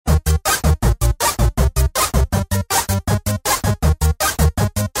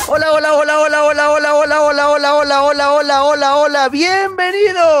Hola, hola, hola, hola, hola, hola, hola, hola, hola, hola, hola, hola, hola, hola.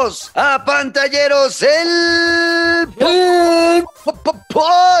 Bienvenidos a Pantalleros, el podcast.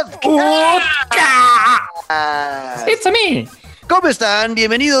 It's a me. ¿Cómo están?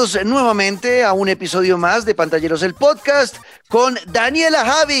 Bienvenidos nuevamente a un episodio más de Pantalleros, el podcast con Daniela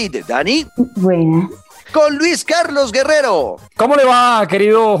Javid. Dani. Buenas. Con Luis Carlos Guerrero. ¿Cómo le va,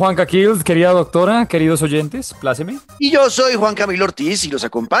 querido Juanca Kills, querida doctora, queridos oyentes? Pláceme. Y yo soy Juan Camilo Ortiz y los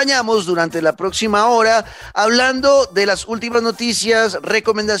acompañamos durante la próxima hora hablando de las últimas noticias,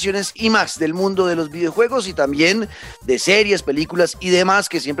 recomendaciones y más del mundo de los videojuegos y también de series, películas y demás,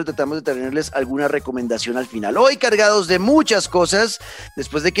 que siempre tratamos de tenerles alguna recomendación al final. Hoy cargados de muchas cosas,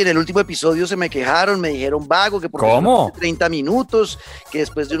 después de que en el último episodio se me quejaron, me dijeron vago, que por ¿Cómo? 30 minutos, que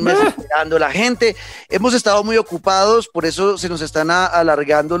después de un mes esperando la gente. Hemos estado muy ocupados, por eso se nos están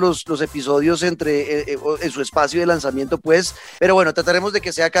alargando los episodios en su espacio de lanzamiento, pues, pero bueno, trataremos de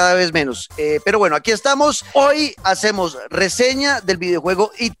que sea cada vez menos. Pero bueno, aquí estamos. Hoy hacemos reseña del videojuego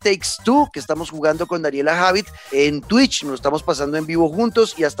It Takes Two, que estamos jugando con Daniela Javid en Twitch. Nos estamos pasando en vivo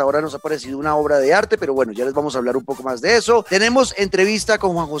juntos y hasta ahora nos ha parecido una obra de arte, pero bueno, ya les vamos a hablar un poco más de eso. Tenemos entrevista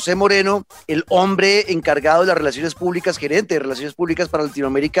con Juan José Moreno, el hombre encargado de las relaciones públicas, gerente de relaciones públicas para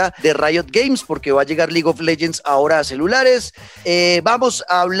Latinoamérica de Riot Games, porque va a llegar League of Legends ahora a celulares. Vamos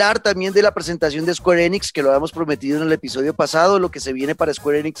a hablar también de la presentación de Square Enix, que lo habíamos prometido en el episodio pasado, lo que se viene para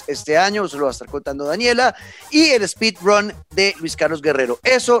Square Enix este año, eso lo va a estar contando Daniela, y el speedrun de Luis Carlos Guerrero.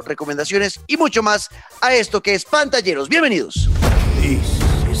 Eso, recomendaciones y mucho más a esto que es Pantalleros. Bienvenidos. This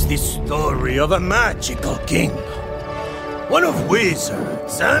is the story of a magical king, one of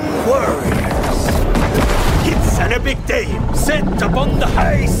wizards and warriors. It's an epic tale set upon the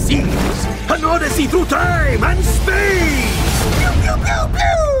high seas, an odyssey through time and space. Pew, pew, pew,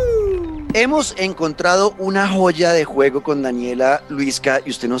 pew. Hemos encontrado una joya de juego con Daniela, Luisca, y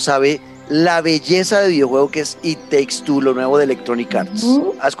usted no sabe la belleza de videojuego que es It Takes Two, lo nuevo de Electronic Arts.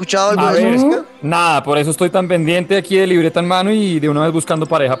 ¿Ha escuchado algo A de ver, eso, Luisca? nada, por eso estoy tan pendiente aquí de libreta en mano y de una vez buscando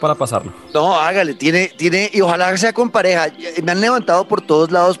pareja para pasarlo. No, hágale, tiene, y ojalá sea con pareja. Me han levantado por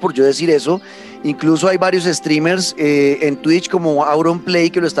todos lados por yo decir eso. Incluso hay varios streamers en Twitch como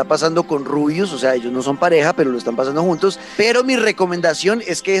Auronplay que lo está pasando con rubios, o sea, ellos no son pareja, pero lo están pasando juntos. Pero mi recomendación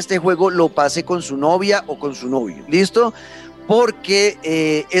es que este juego lo pase con su novia o con su novio, ¿listo?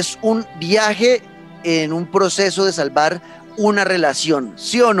 Porque es un viaje en un proceso de salvar una relación,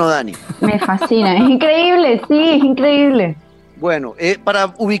 ¿sí o no, Dani? Me fascina, es increíble, sí, es increíble. Bueno,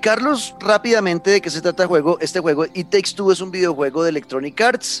 para ubicarlos rápidamente de qué se trata el juego, este juego It Takes Two es un videojuego de Electronic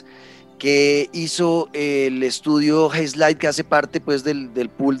Arts que hizo el estudio Hazelight, que hace parte pues del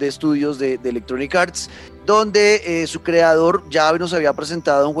pool de estudios de Electronic Arts, donde su creador ya nos había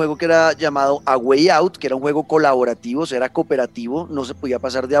presentado un juego que era llamado A Way Out, que era un juego colaborativo, o sea, era cooperativo, no se podía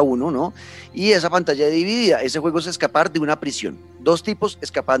pasar de a uno, ¿no? Y esa pantalla dividida, ese juego es escapar de una prisión, dos tipos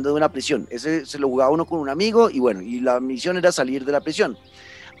escapando de una prisión, ese se lo jugaba uno con un amigo y bueno, y la misión era salir de la prisión.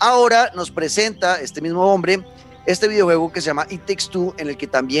 Ahora nos presenta este mismo hombre este videojuego que se llama It Takes Two, en el que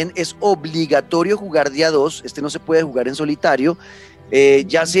también es obligatorio jugar de a dos. Este no se puede jugar en solitario,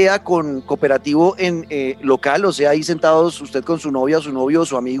 ya sea con cooperativo en local, o sea, ahí sentados usted con su novia, su novio o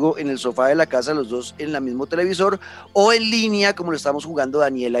su amigo en el sofá de la casa, los dos en el mismo televisor, o en línea como lo estamos jugando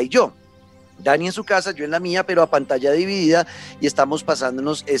Daniela y yo. Dani en su casa, yo en la mía, pero a pantalla dividida, y estamos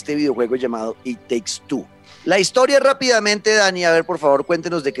pasándonos este videojuego llamado It Takes Two. La historia rápidamente, Dani, a ver, por favor,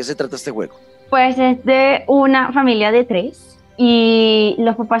 cuéntenos de qué se trata este juego. Pues es de una familia de 3 y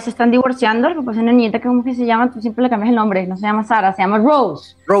los papás se están divorciando. El papá es una nieta que ¿cómo que se llama? Tú siempre le cambias el nombre, no se llama Sara, se llama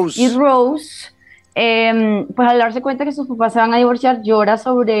Rose. Rose. Y Rose, pues al darse cuenta que sus papás se van a divorciar, llora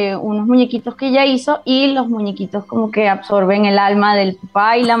sobre unos muñequitos que ella hizo y los muñequitos como que absorben el alma del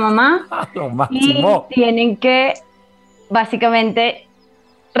papá y la mamá. Lo Y máximo. tienen que básicamente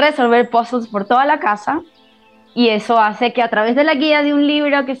resolver puzzles por toda la casa. Y eso hace que a través de la guía de un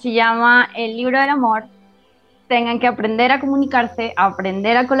libro que se llama El Libro del Amor, tengan que aprender a comunicarse,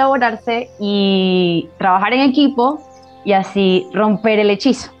 aprender a colaborarse y trabajar en equipo y así romper el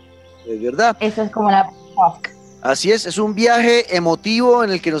hechizo. Es verdad. Eso es como la task. Así es un viaje emotivo en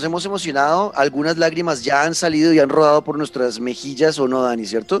el que nos hemos emocionado. Algunas lágrimas ya han salido y han rodado por nuestras mejillas, ¿o no, Dani?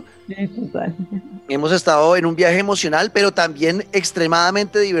 ¿Cierto? Sí, total. Hemos estado en un viaje emocional, pero también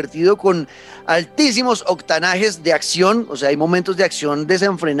extremadamente divertido, con altísimos octanajes de acción. O sea, hay momentos de acción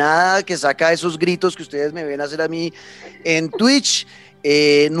desenfrenada que saca esos gritos que ustedes me ven hacer a mí en Twitch.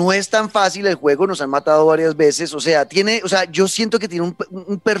 No es tan fácil el juego, nos han matado varias veces, o sea, yo siento que tiene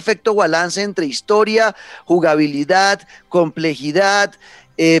un perfecto balance entre historia, jugabilidad, complejidad,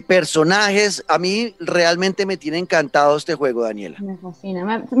 personajes. A mí realmente me tiene encantado este juego, Daniela. Me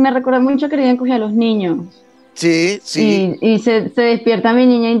fascina. Me recuerda mucho que Querían coger a los niños. Sí, sí. Y se despierta mi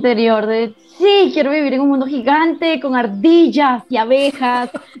niña interior de, sí, quiero vivir en un mundo gigante con ardillas y abejas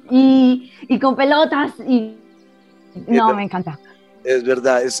y con pelotas. Y no, me encanta. Es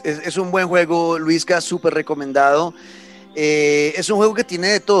verdad, es un buen juego, Luisca, súper recomendado. Es un juego que tiene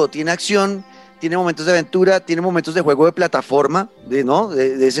de todo, tiene acción, tiene momentos de aventura, tiene momentos de juego de plataforma, ¿no?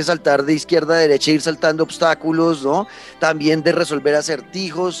 De ese saltar de izquierda a derecha, ir saltando obstáculos, ¿no? También de resolver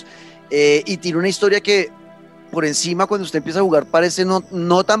acertijos, y tiene una historia que por encima, cuando usted empieza a jugar, parece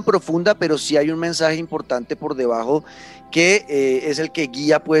no tan profunda, pero sí hay un mensaje importante por debajo que es el que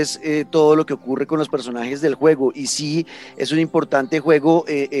guía pues todo lo que ocurre con los personajes del juego. Y sí, es un importante juego.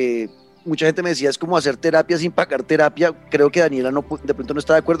 Mucha gente me decía, es como hacer terapia sin pagar terapia. Creo que Daniela de pronto no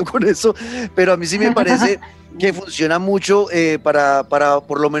está de acuerdo con eso, pero a mí sí me parece que funciona mucho para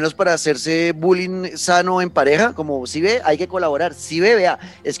por lo menos para hacerse bullying sano en pareja, como si ve, hay que colaborar, si ve, vea,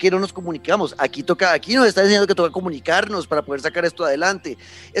 es que no nos comunicamos, aquí nos está diciendo que toca comunicarnos para poder sacar esto adelante.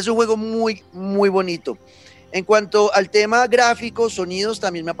 Es un juego muy, muy bonito. En cuanto al tema gráfico, sonidos,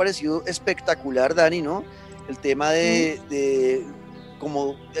 también me ha parecido espectacular, Dani, ¿no? El tema de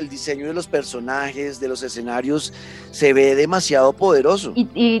como el diseño de los personajes, de los escenarios, se ve demasiado poderoso.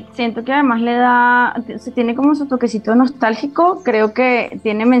 Y siento que además se tiene como su toquecito nostálgico. Creo que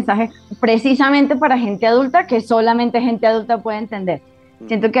tiene mensajes precisamente para gente adulta que solamente gente adulta puede entender.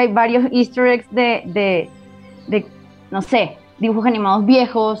 Siento que hay varios easter eggs de no sé, dibujos animados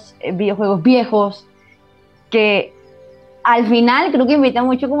viejos, videojuegos viejos, que al final creo que invita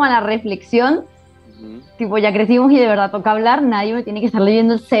mucho como a la reflexión. Tipo, ya crecimos y de verdad toca hablar, nadie me tiene que estar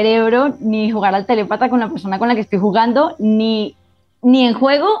leyendo el cerebro, ni jugar al telépata con la persona con la que estoy jugando, ni en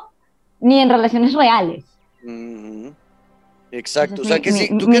juego, ni en relaciones reales. Exacto, o sea que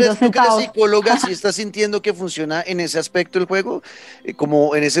si tú que eres psicóloga, si estás sintiendo que funciona en ese aspecto el juego,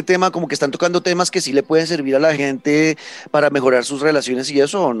 como en ese tema, como que están tocando temas que sí le pueden servir a la gente para mejorar sus relaciones y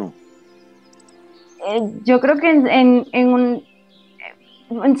eso, ¿o no? Yo creo que en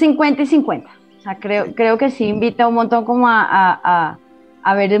 50 y 50. O sea, creo que sí invita un montón como a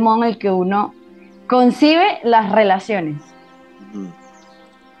ver el modo en el que uno concibe las relaciones.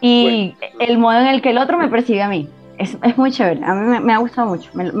 Y el modo en el que el otro me percibe a mí. Es muy chévere. A mí me ha gustado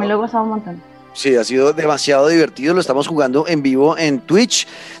mucho. Me lo he gozado un montón. Sí, ha sido demasiado divertido, lo estamos jugando en vivo en Twitch,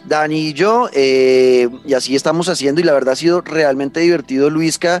 Dani y yo, y así estamos haciendo, y la verdad ha sido realmente divertido,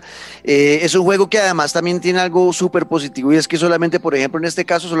 Luisca. Es un juego que además también tiene algo súper positivo, y es que solamente, por ejemplo, en este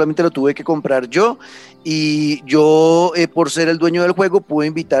caso, solamente lo tuve que comprar yo, y yo, por ser el dueño del juego, pude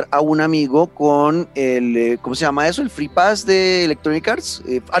invitar a un amigo con el, ¿cómo se llama eso? El Free Pass de Electronic Arts,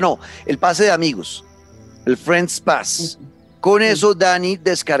 no, el pase de amigos, el Friends Pass. Con eso, Dani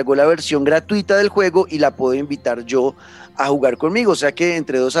descargó la versión gratuita del juego y la puedo invitar yo a jugar conmigo. O sea que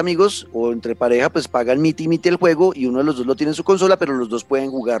entre dos amigos o entre pareja, pues pagan miti el juego y uno de los dos lo tiene en su consola, pero los dos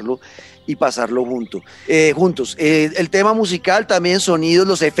pueden jugarlo y pasarlo juntos. El tema musical, también sonidos,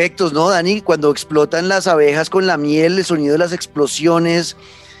 los efectos, ¿no, Dani? Cuando explotan las abejas con la miel, el sonido de las explosiones.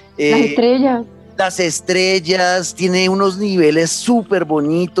 Las estrellas. Las estrellas, tiene unos niveles súper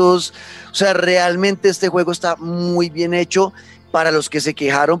bonitos. O sea, realmente este juego está muy bien hecho. Para los que se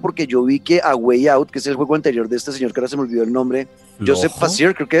quejaron, porque yo vi que A Way Out, que es el juego anterior de este señor que ahora se me olvidó el nombre, Joseph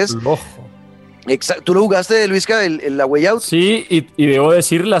Fassier, creo que es. Exacto. ¿Tú lo jugaste, Luisca, el A Way Out? Sí, y debo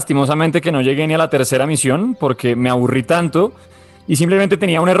decir lastimosamente que no llegué ni a la tercera misión porque me aburrí tanto y simplemente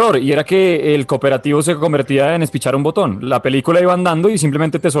tenía un error, y era que el cooperativo se convertía en espichar un botón. La película iba andando y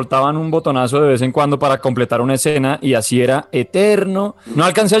simplemente te soltaban un botonazo de vez en cuando para completar una escena, y así era eterno. No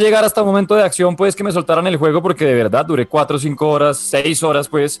alcancé a llegar hasta el momento de acción, pues, que me soltaran el juego, porque de verdad duré 4, 5 horas, 6 horas,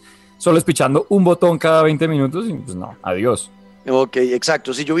 pues, solo espichando un botón cada 20 minutos y pues no, adiós. Ok,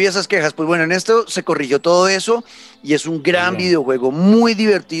 exacto. Si yo vi esas quejas, pues bueno, en esto se corrigió todo eso y es un gran videojuego, muy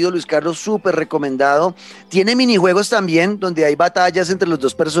divertido, Luis Carlos, súper recomendado. Tiene minijuegos también, donde hay batallas entre los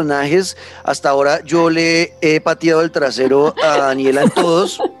dos personajes. Hasta ahora yo le he pateado el trasero a Daniela en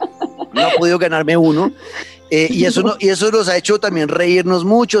todos, no ha podido ganarme uno. Y eso nos ha hecho también reírnos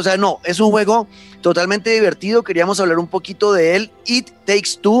mucho. O sea, no, es un juego totalmente divertido. Queríamos hablar un poquito de él. It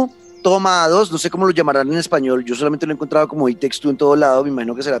Takes Two. Toma 2, no sé cómo lo llamarán en español, yo solamente lo he encontrado como It Takes Two en todo lado, me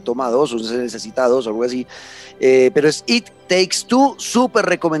imagino que será Toma 2 o se necesita 2 o algo así, pero es It Takes Two, súper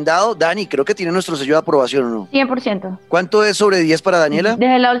recomendado. Dani, creo que tiene nuestro sello de aprobación, ¿o no? 100%. ¿Cuánto es sobre 10 para Daniela?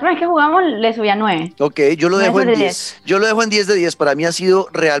 Desde la última vez que jugamos le subí a 9. Ok, yo lo 9 dejo en sobre 10. Yo lo dejo en 10 de 10. Para mí ha sido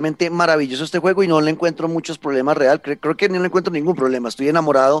realmente maravilloso este juego y no le encuentro muchos problemas real. Creo que no le encuentro ningún problema. Estoy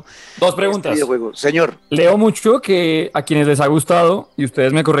enamorado Dos de preguntas. este videojuego. Señor. Leo mucho que a quienes les ha gustado, y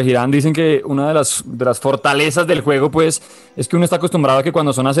ustedes me corregirán, dicen que una de las fortalezas del juego, pues, es que uno está acostumbrado a que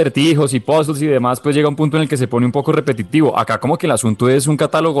cuando son acertijos y puzzles y demás, pues llega un punto en el que se pone un poco repetitivo. Acá como que el asunto es un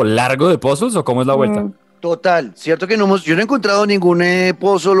catálogo largo de puzzles, ¿o cómo es la vuelta? Total. Cierto que yo no he encontrado ningún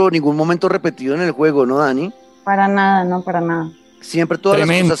puzzle o ningún momento repetido en el juego, ¿no, Dani? Para nada, no para nada. Siempre todas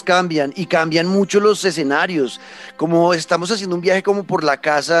Tremendo. las cosas cambian y cambian mucho los escenarios. Como estamos haciendo un viaje como por la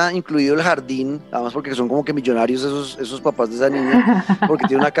casa, incluido el jardín, además porque son como que millonarios esos papás de esa niña, porque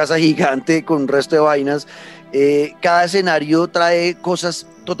tiene una casa gigante con un resto de vainas. Cada escenario trae cosas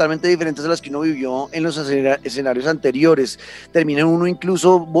totalmente diferentes a las que uno vivió en los escenarios anteriores. Termina uno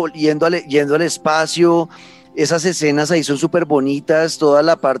incluso yendo al espacio. Esas escenas ahí son súper bonitas, toda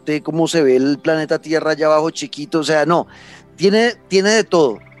la parte como se ve el planeta Tierra allá abajo chiquito, o sea, no, tiene de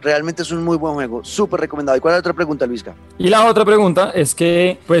todo. Realmente es un muy buen juego, súper recomendado. ¿Y cuál es la otra pregunta, Luisca? Y la otra pregunta es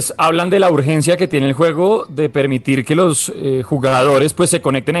que, pues, hablan de la urgencia que tiene el juego de permitir que los jugadores, pues, se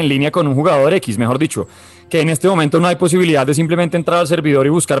conecten en línea con un jugador X, mejor dicho, que en este momento no hay posibilidad de simplemente entrar al servidor y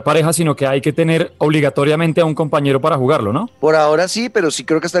buscar pareja, sino que hay que tener obligatoriamente a un compañero para jugarlo, ¿no? Por ahora sí, pero sí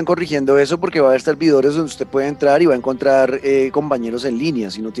creo que están corrigiendo eso porque va a haber servidores donde usted puede entrar y va a encontrar compañeros en línea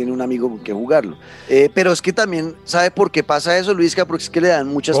si no tiene un amigo con que jugarlo. Pero es que también, ¿sabe por qué pasa eso, Luisca? Porque es que le dan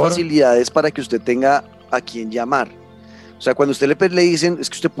muchas facilidades para que usted tenga a quien llamar. O sea, cuando usted le dicen, es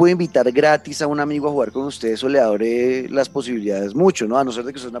que usted puede invitar gratis a un amigo a jugar con usted, eso le abre las posibilidades mucho, ¿no? A no ser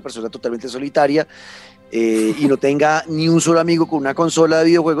de que usted es una persona totalmente solitaria y no tenga ni un solo amigo con una consola de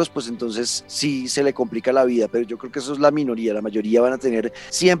videojuegos, pues entonces sí se le complica la vida, pero yo creo que eso es la minoría. La mayoría van a tener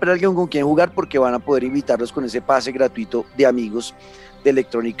siempre alguien con quien jugar porque van a poder invitarlos con ese pase gratuito de amigos de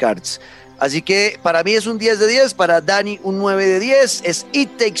Electronic Arts. Así que para mí es un 10 de 10, para Dani un 9 de 10, es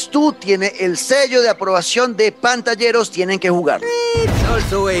It Takes Two, tiene el sello de aprobación de pantalleros, tienen que jugar. It's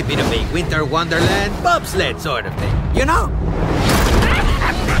also a bit of a winter wonderland bobsled sort of thing, you know?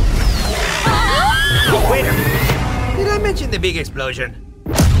 Oh, wait a minute. Did I mention the big explosion?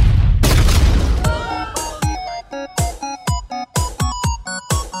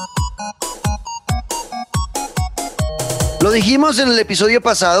 Lo dijimos en el episodio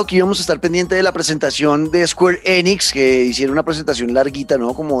pasado que íbamos a estar pendiente de la presentación de Square Enix, que hicieron una presentación larguita,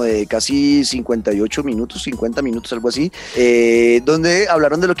 ¿no? Como de casi 58 minutos, 50 minutos, algo así, donde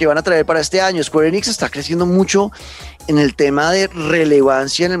hablaron de lo que van a traer para este año. Square Enix está creciendo mucho en el tema de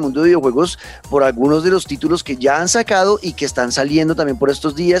relevancia en el mundo de videojuegos por algunos de los títulos que ya han sacado y que están saliendo también por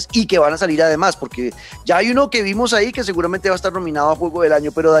estos días y que van a salir además, porque ya hay uno que vimos ahí que seguramente va a estar nominado a Juego del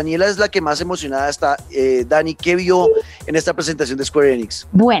Año, pero Daniela es la que más emocionada está. Dani, ¿qué vio en esta presentación de Square Enix?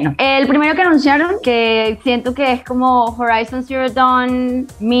 Bueno, el primero que anunciaron, que siento que es como Horizon Zero Dawn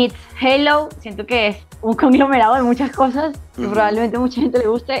meets Halo, siento que es un conglomerado de muchas cosas que probablemente mucha gente le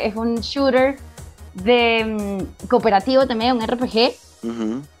guste, es un shooter de cooperativo también, un RPG,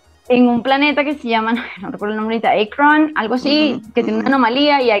 en un planeta que se llama, no recuerdo el nombre ahorita, Akron, algo así, que tiene una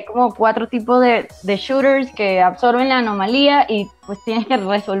anomalía y hay como 4 tipos de shooters que absorben la anomalía y pues tienes que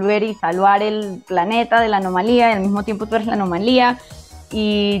resolver y salvar el planeta de la anomalía y al mismo tiempo tú eres la anomalía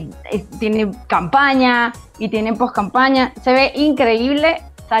y tiene campaña y tiene post-campaña, se ve increíble,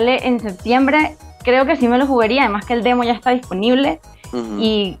 sale en septiembre, creo que sí me lo jugaría, además que el demo ya está disponible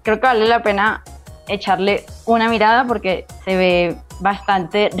y creo que vale la pena echarle una mirada porque se ve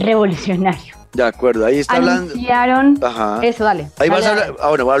bastante revolucionario. De acuerdo, ahí está anunciaron hablando. eso, dale. Ahí dale, vas a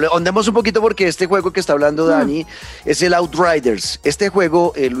hablar. Bueno, ahondemos un poquito porque este juego que está hablando Dani es el Outriders. Este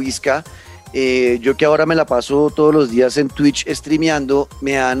juego, Luisca, yo que ahora me la paso todos los días en Twitch streameando,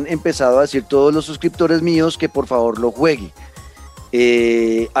 me han empezado a decir todos los suscriptores míos que por favor lo juegue.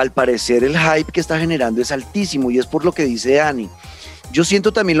 Al parecer el hype que está generando es altísimo y es por lo que dice Dani. Yo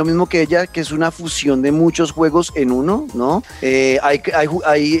siento también lo mismo que ella, que es una fusión de muchos juegos en uno, ¿no?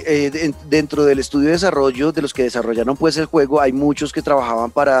 Dentro del estudio de desarrollo, de los que desarrollaron pues el juego, hay muchos que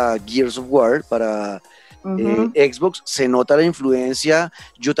trabajaban para Gears of War, para Xbox, se nota la influencia.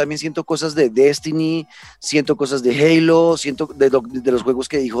 Yo también siento cosas de Destiny, siento cosas de Halo, siento de los juegos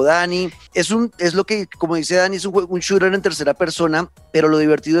que dijo Dani. Es lo que, como dice Dani, es un shooter en tercera persona, pero lo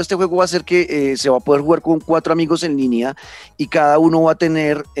divertido de este juego va a ser que se va a poder jugar con 4 amigos en línea y cada uno va a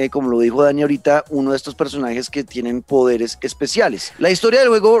tener, como lo dijo Dani ahorita, uno de estos personajes que tienen poderes especiales. La historia del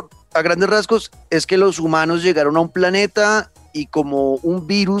juego, a grandes rasgos, es que los humanos llegaron a un planeta y como un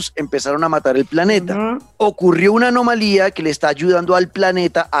virus empezaron a matar el planeta. Ocurrió una anomalía que le está ayudando al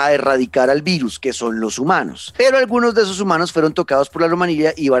planeta a erradicar al virus, que son los humanos. Pero algunos de esos humanos fueron tocados por la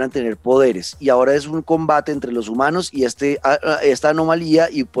anomalía y van a tener poderes. Y ahora es un combate entre los humanos y esta anomalía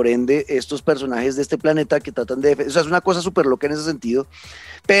y por ende estos personajes de este planeta que tratan de... O sea, es una cosa súper loca en ese sentido.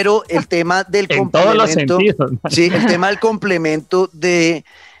 Pero el tema del complemento... todos los sentidos. Sí, el tema del complemento de...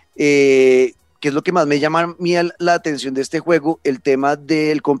 que es lo que más me llama a mí la atención de este juego, el tema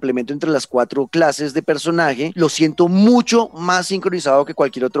del complemento entre las 4 clases de personaje, lo siento mucho más sincronizado que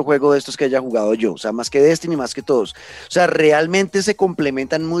cualquier otro juego de estos que haya jugado yo, o sea, más que Destiny, más que todos. O sea, realmente se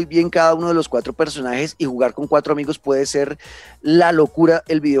complementan muy bien cada uno de los 4 personajes y jugar con 4 amigos puede ser la locura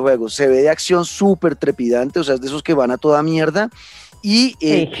el videojuego. Se ve de acción súper trepidante, o sea, es de esos que van a toda mierda. Y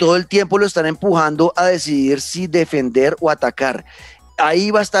todo el tiempo lo están empujando a decidir si defender o atacar.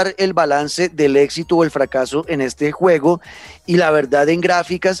 Ahí va a estar el balance del éxito o el fracaso en este juego y la verdad en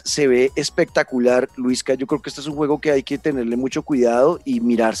gráficas se ve espectacular, Luisca. Yo creo que este es un juego que hay que tenerle mucho cuidado y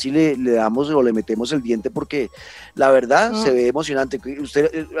mirar si le damos o le metemos el diente porque la verdad se ve emocionante.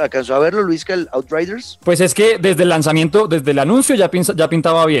 ¿Usted alcanzó a verlo, Luisca, el Outriders? Pues es que desde el lanzamiento, desde el anuncio ya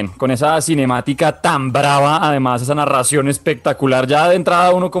pintaba bien, con esa cinemática tan brava, además esa narración espectacular, ya de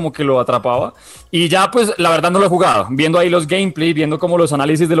entrada uno como que lo atrapaba y ya pues la verdad no lo he jugado, viendo ahí los gameplay, viendo como los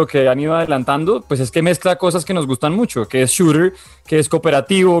análisis de lo que han ido adelantando, pues es que mezcla cosas que nos gustan mucho, que es shooter, que es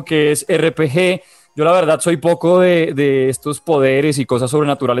cooperativo, que es RPG. Yo la verdad soy poco de estos poderes y cosas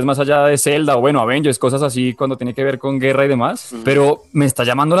sobrenaturales más allá de Zelda o bueno, Avengers, cosas así cuando tiene que ver con guerra y demás, pero me está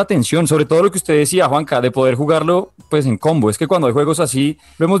llamando la atención, sobre todo lo que usted decía, Juanca, de poder jugarlo pues en combo. Es que cuando hay juegos así,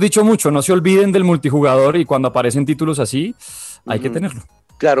 lo hemos dicho mucho, no se olviden del multijugador y cuando aparecen títulos así, hay que tenerlo.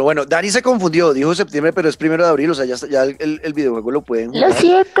 Claro, bueno, Dani se confundió, dijo septiembre, pero es 1 de abril, o sea, ya el videojuego lo pueden jugar. Lo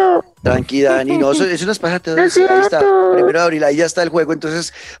siento. Tranquila, Dani, no, es una espaja, ahí está, 1 de abril, ahí ya está el juego,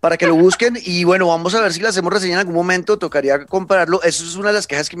 entonces, para que lo busquen, y bueno, vamos a ver si le hacemos reseña en algún momento, tocaría comprarlo, eso es una de las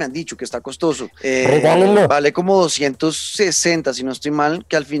quejas que me han dicho, que está costoso, vale como 260, si no estoy mal,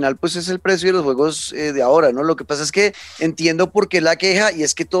 que al final, pues, es el precio de los juegos de ahora, ¿no? Lo que pasa es que entiendo por qué la queja, y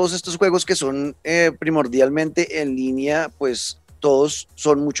es que todos estos juegos que son primordialmente en línea, pues, todos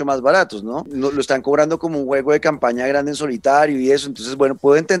son mucho más baratos, ¿no? Lo están cobrando como un juego de campaña grande en solitario y eso, entonces, bueno,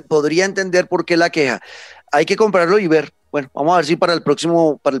 podría entender por qué la queja. Hay que comprarlo y ver. Bueno, vamos a ver si para el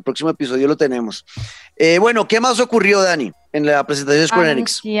próximo episodio lo tenemos. Bueno, ¿qué más ocurrió, Dani, en la presentación de Square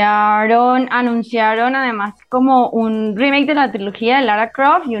Enix? Anunciaron además como un remake de la trilogía de Lara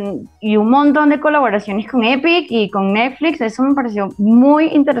Croft y un montón de colaboraciones con Epic y con Netflix. Eso me pareció muy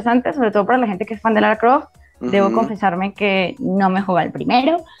interesante, sobre todo para la gente que es fan de Lara Croft. Debo confesarme que no me jugué el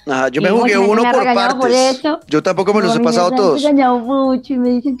primero. Ajá, yo me jugué uno por partes. Yo tampoco me los he pasado todos. Me han regañado mucho y me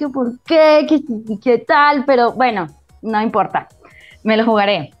dicen que por qué, que tal, pero bueno, no importa. Me lo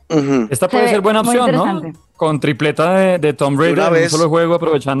jugaré. Esta puede ser buena opción, ¿no? Con tripleta de Tomb Raider en un solo juego,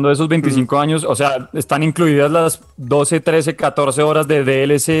 aprovechando esos 25 años. O sea, están incluidas las 12, 13, 14 horas de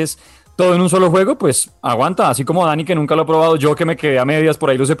DLCs. Todo en un solo juego, pues aguanta, así como Dani que nunca lo ha probado, yo que me quedé a medias, por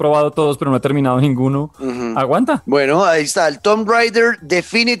ahí los he probado todos, pero no he terminado ninguno, aguanta. Bueno, ahí está el Tomb Raider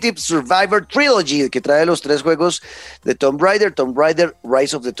Definitive Survivor Trilogy, que trae los 3 juegos de Tomb Raider,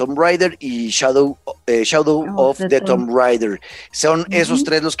 Rise of the Tomb Raider y Shadow of the Tomb Raider. Son esos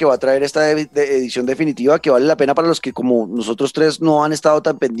 3 los que va a traer esta edición definitiva, que vale la pena para los que como nosotros 3 no han estado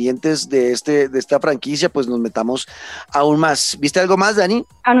tan pendientes de esta franquicia, pues nos metamos aún más. ¿Viste algo más, Dani?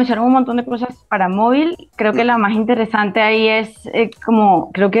 Anunciaron un montón de cosas para móvil. Creo que la más interesante ahí es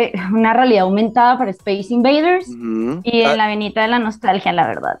creo que una realidad aumentada para Space Invaders y en la venita de la nostalgia, la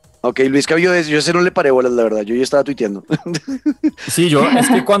verdad. Ok, Luis Cabello, yo ese no le paré bolas, la verdad, yo ya estaba tuiteando. Sí, es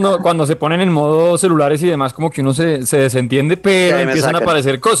que cuando se ponen en modo celulares y demás, como que uno se desentiende, pero empiezan a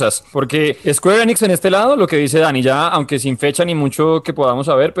aparecer cosas, porque Square Enix en este lado, lo que dice Dani, ya, aunque sin fecha ni mucho que podamos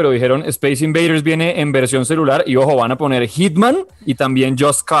saber, pero dijeron Space Invaders viene en versión celular y ojo, van a poner Hitman y también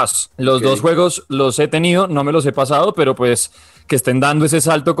Just Cause. Los 2 juegos los he tenido, no me los he pasado, pero pues que estén dando ese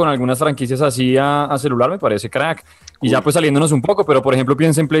salto con algunas franquicias así a celular me parece crack. Y ya pues saliéndonos un poco, pero por ejemplo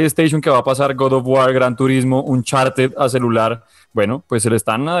piensa en PlayStation que va a pasar God of War, Gran Turismo, Uncharted a celular. Bueno, pues se le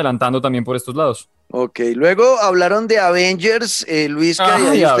están adelantando también por estos lados. Ok, luego hablaron de Avengers, Luis, que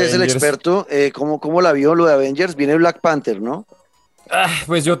usted es el experto. ¿Cómo la vio lo de Avengers? Viene Black Panther, ¿no?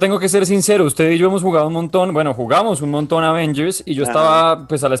 Pues yo tengo que ser sincero, usted y yo hemos jugado un montón, bueno, jugamos un montón Avengers y yo estaba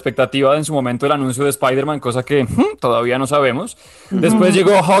pues a la expectativa de en su momento del anuncio de Spider-Man, cosa que todavía no sabemos. Después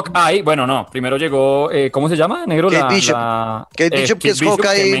llegó Hawkeye, bueno, no, primero llegó, ¿cómo se llama, negro? Kate Bishop. Kate Bishop, que es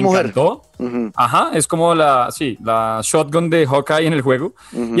Hawkeye que me mujer. encantó. Ajá, es como la shotgun de Hawkeye en el juego.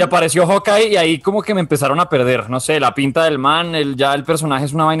 Y apareció Hawkeye y ahí como que me empezaron a perder, no sé, la pinta del man, ya el personaje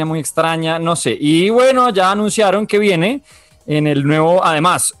es una vaina muy extraña, no sé. Y bueno, ya anunciaron que viene en el nuevo,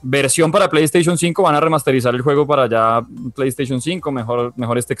 además, versión para PlayStation 5, van a remasterizar el juego para ya PlayStation 5,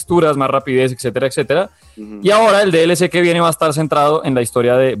 mejores texturas, más rapidez, etcétera, etcétera. Y ahora el DLC que viene va a estar centrado en la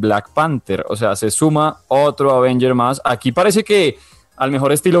historia de Black Panther, o sea, se suma otro Avenger más. Aquí parece que al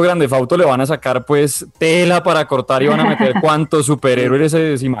mejor estilo Grande Theft Auto le van a sacar pues tela para cortar y van a meter cuantos superhéroes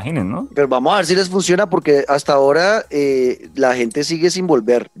se imaginen, ¿no? Pero vamos a ver si les funciona porque hasta ahora la gente sigue sin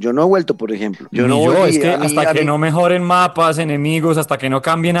volver. Yo no he vuelto, por ejemplo. Yo no volví, es que hasta que no mejoren mapas, enemigos, hasta que no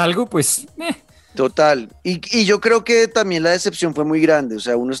cambien algo, pues... Total, y yo creo que también la decepción fue muy grande, o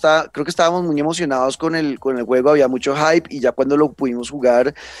sea, creo que estábamos muy emocionados con el juego, había mucho hype y ya cuando lo pudimos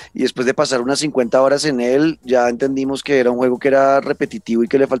jugar y después de pasar unas 50 horas en él, ya entendimos que era un juego que era repetitivo y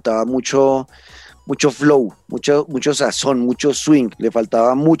que le faltaba mucho flow, mucho sazón, mucho swing, le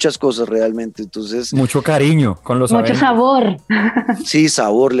faltaba muchas cosas realmente, entonces... Mucho cariño con los Mucho sabor. Sí,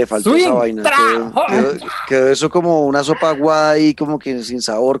 sabor, le faltó swing, esa vaina, quedó eso como una sopa aguada y como que sin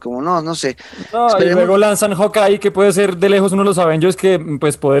sabor, como no sé. No, y luego lanzan Hawkeye, que puede ser de lejos uno de los Avengers que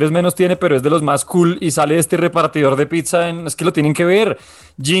pues poderes menos tiene, pero es de los más cool, y sale este repartidor de pizza, es que lo tienen que ver,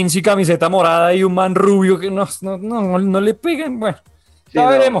 jeans y camiseta morada y un man rubio que no le pegan, bueno. Ya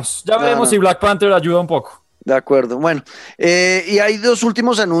veremos si Black Panther ayuda un poco. De acuerdo, bueno, y hay dos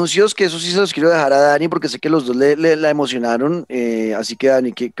últimos anuncios que eso sí se los quiero dejar a Dani porque sé que los dos la emocionaron, así que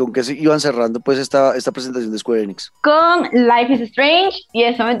Dani, ¿con qué se iban cerrando pues esta presentación de Square Enix? Con Life is Strange, y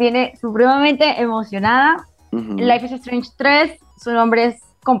eso me tiene supremamente emocionada. Life is Strange 3, su nombre es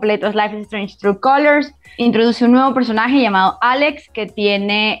completo, es Life is Strange True Colors. Introduce un nuevo personaje llamado Alex que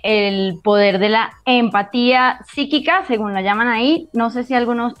tiene el poder de la empatía psíquica, según lo llaman ahí. No sé si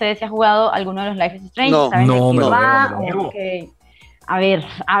alguno de ustedes se ha jugado alguno de los Life is Strange. No. Okay. A ver,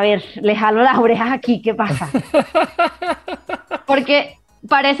 les jalo las orejas aquí, ¿qué pasa? Porque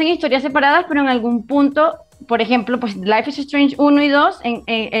parecen historias separadas, pero en algún punto, por ejemplo, pues Life is Strange 1 y 2,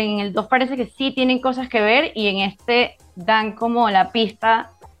 en el 2 parece que sí tienen cosas que ver, y en este dan como la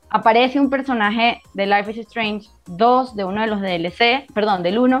pista. Aparece un personaje de Life is Strange 2, de uno de los DLC, perdón,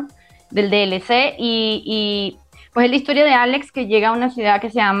 del 1, del DLC, y pues es la historia de Alex, que llega a una ciudad que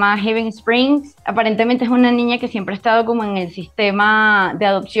se llama Haven Springs. Aparentemente es una niña que siempre ha estado como en el sistema de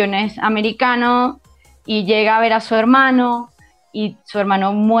adopciones americano, y llega a ver a su hermano, y su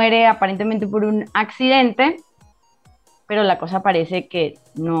hermano muere aparentemente por un accidente, pero la cosa parece que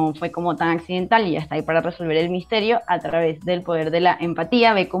no fue como tan accidental y ya está ahí para resolver el misterio a través del poder de la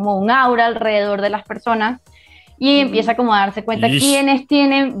empatía. Ve como un aura alrededor de las personas y empieza como a darse cuenta quiénes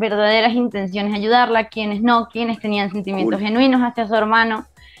tienen verdaderas intenciones de ayudarla, quiénes no, quiénes tenían sentimientos genuinos hacia su hermano,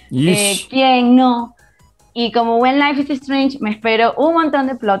 quién no. Y como buen Life is Strange, me espero un montón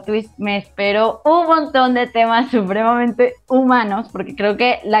de plot twists, me espero un montón de temas supremamente humanos, porque creo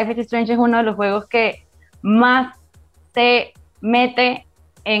que Life is Strange es uno de los juegos que más se mete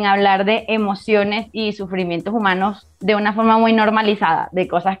en hablar de emociones y sufrimientos humanos de una forma muy normalizada, de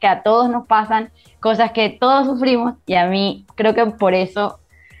cosas que a todos nos pasan, cosas que todos sufrimos, y a mí creo que por eso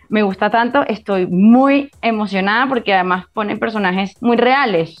me gusta tanto. Estoy muy emocionada porque además ponen personajes muy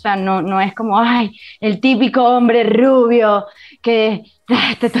reales, o sea, no es como, ay, el típico hombre rubio que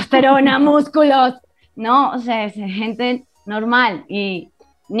testosterona, músculos, no, o sea, es gente normal, y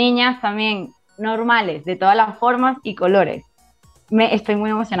niñas también normales, de todas las formas y colores. Estoy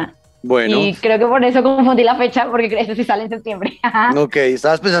muy emocionada. Bueno. Y creo que por eso confundí la fecha, porque este sí sale en septiembre. Ok,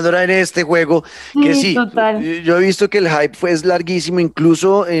 estabas pensando ahora en este juego, que sí, total. Yo he visto que el hype es larguísimo,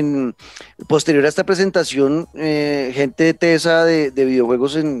 incluso posterior a esta presentación, gente tesa de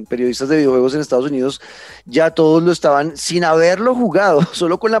videojuegos, periodistas de videojuegos en Estados Unidos, ya todos lo estaban, sin haberlo jugado,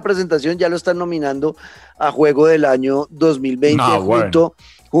 solo con la presentación ya lo están nominando a Juego del Año 2020, junto...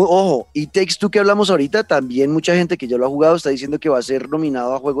 Ojo, y Takes Two que hablamos ahorita, también mucha gente que ya lo ha jugado está diciendo que va a ser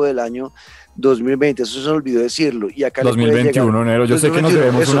nominado a Juego del Año 2020, eso se me olvidó decirlo. Y acá 2021, Nero, yo 2021, sé que nos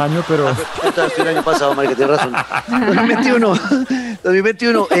debemos un año, pero... El año pasado, marica, tienes razón.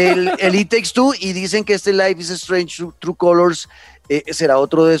 2021, el It Takes Two, y dicen que este Life is Strange True Colors será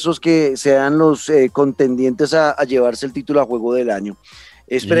otro de esos que sean los contendientes a llevarse el título a Juego del Año.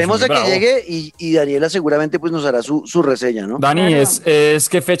 Esperemos a que llegue y Daniela seguramente pues nos hará su reseña, ¿no? Dani, Claro. es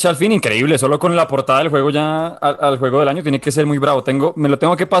que fecha al fin, increíble. Solo con la portada del juego ya al juego del año tiene que ser muy bravo. Me lo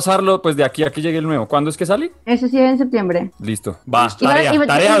tengo que pasarlo pues de aquí a que llegue el nuevo. ¿Cuándo es que sale? Eso sí es en septiembre. Listo. Va, Y va-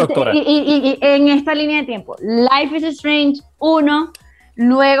 tarea, doctora. Y en esta línea de tiempo, Life is Strange 1,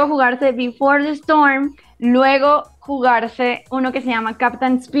 luego jugarse Before the Storm, luego jugarse uno que se llama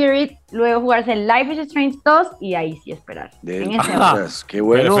Captain Spirit, luego jugarse Life is Strange 2 y ahí sí esperar. En ese orden. Qué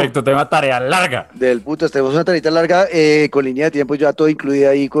bueno. Perfecto, tema tarea larga. Del putas, tenemos una tarita larga con línea de tiempo ya todo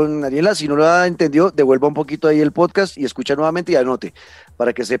incluida ahí con Daniela. Si no lo ha entendido, devuelva un poquito ahí el podcast y escucha nuevamente y anote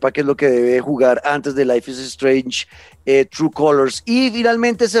para que sepa qué es lo que debe jugar antes de Life is Strange True Colors. Y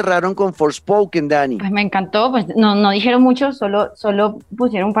finalmente cerraron con Forspoken, Dani. Pues me encantó, pues no dijeron mucho, solo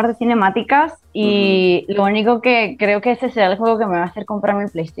pusieron un par de cinemáticas y lo único que creo que ese será el juego que me va a hacer comprarme el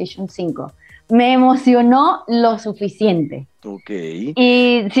PlayStation 5. Me emocionó lo suficiente. Ok.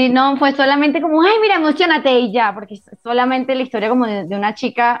 Y si no, fue solamente como, ay, mira, emocionate y ya, porque es solamente la historia como de una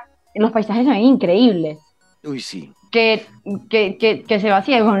chica, los paisajes se ven increíbles. Uy, sí. Que se va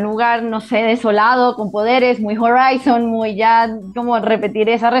así en un lugar, no sé, desolado, con poderes, muy Horizon, muy ya como repetir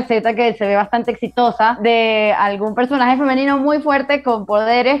esa receta que se ve bastante exitosa de algún personaje femenino muy fuerte con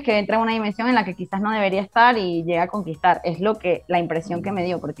poderes que entra en una dimensión en la que quizás no debería estar y llega a conquistar. Es la impresión que me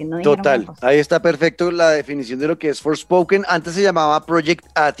dio, porque no dijeron Total, gran cosa. ahí está perfecto la definición de lo que es Forspoken. Antes se llamaba Project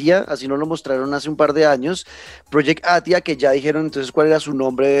Atia, así nos lo mostraron hace un par de años. Project Atia, que ya dijeron entonces cuál era su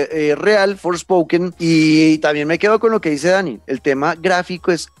nombre real, Forspoken. Y también me quedo con lo que dice Dani, el tema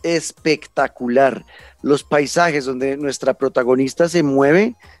gráfico es espectacular. Los paisajes donde nuestra protagonista se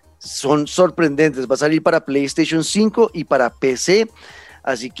mueve son sorprendentes. Va a salir para PlayStation 5 y para PC.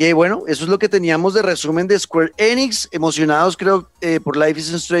 Así que bueno, eso es lo que teníamos de resumen de Square Enix. Emocionados creo por Life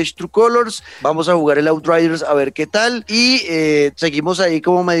is Strange True Colors. Vamos a jugar el Outriders a ver qué tal. Y seguimos ahí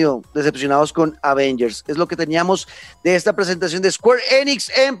como medio decepcionados con Avengers. Es lo que teníamos de esta presentación de Square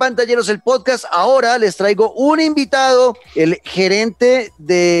Enix en Pantalleros el Podcast. Ahora les traigo un invitado, el gerente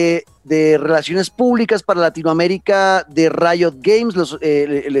de Relaciones Públicas para Latinoamérica de Riot Games,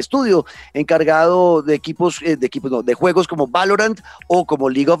 el estudio encargado de de juegos como Valorant o como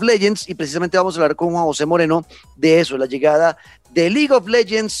League of Legends, y precisamente vamos a hablar con Juan José Moreno de eso, la llegada de League of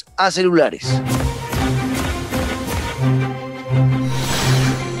Legends a celulares.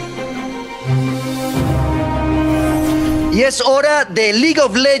 Y es hora de League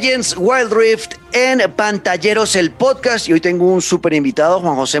of Legends Wild Rift en Pantalleros el Podcast, y hoy tengo un súper invitado,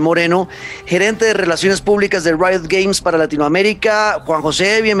 Juan José Moreno, gerente de Relaciones Públicas de Riot Games para Latinoamérica. Juan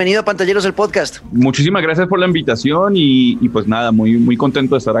José, bienvenido a Pantalleros el Podcast. Muchísimas gracias por la invitación y pues nada, muy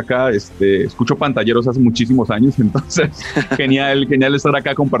contento de estar acá. Escucho Pantalleros hace muchísimos años, entonces genial estar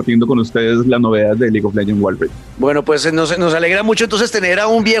acá compartiendo con ustedes la novedad de League of Legends Wild Rift. Bueno, pues nos alegra mucho entonces tener a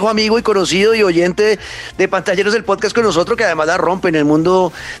un viejo amigo y conocido y oyente de Pantalleros del Podcast con nosotros, que además la rompe en el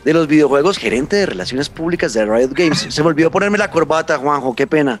mundo de los videojuegos, gerente de Relaciones Públicas de Riot Games. Se me olvidó ponerme la corbata, Juanjo, qué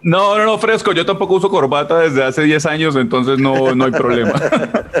pena. No, fresco, yo tampoco uso corbata desde hace 10 años, entonces no hay problema.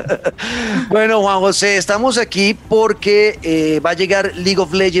 Bueno, Juan José, estamos aquí porque va a llegar League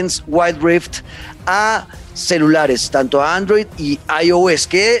of Legends Wild Rift a celulares, tanto a Android y iOS.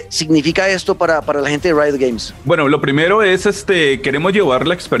 ¿Qué significa esto para la gente de Riot Games? Bueno, lo primero es, queremos llevar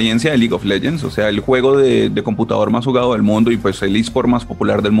la experiencia de League of Legends, o sea, el juego de computador más jugado del mundo y pues el eSport más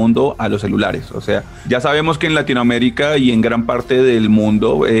popular del mundo a los celulares. O sea, ya sabemos que en Latinoamérica y en gran parte del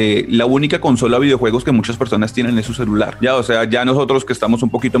mundo, la única consola de videojuegos que muchas personas tienen es su celular. Ya, o sea, ya nosotros que estamos un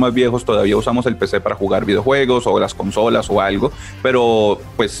poquito más viejos todavía usamos el PC para jugar videojuegos o las consolas o algo, pero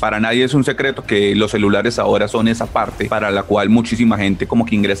pues para nadie es un secreto que los celulares ahora son esa parte para la cual muchísima gente como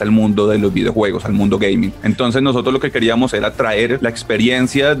que ingresa al mundo de los videojuegos, al mundo gaming. Entonces nosotros lo que queríamos era traer la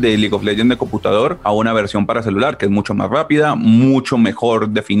experiencia de League of Legends de computador a una versión para celular que es mucho más rápida, mucho mejor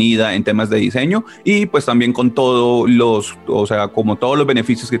definida en temas de diseño y pues también con todos los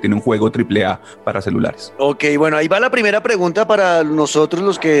beneficios que tiene un juego AAA para celulares. Ok, bueno, ahí va la primera pregunta para nosotros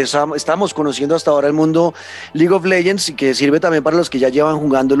los que estamos conociendo hasta ahora el mundo League of Legends y que sirve también para los que ya llevan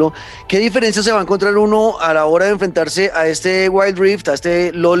jugándolo. ¿Qué diferencia se va a encontrar uno a la hora de enfrentarse a este Wild Rift, a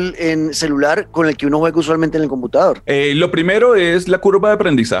este LOL en celular con el que uno juega usualmente en el computador? Lo primero es la curva de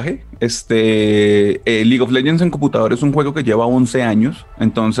aprendizaje. League of Legends en computador es un juego que lleva 11 años,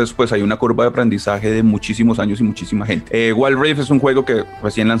 entonces pues hay una curva de aprendizaje de muchísimos años y muchísima gente. Wild Rift es un juego que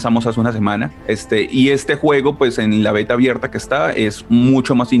recién lanzamos hace una semana, y este juego pues en la beta abierta que está es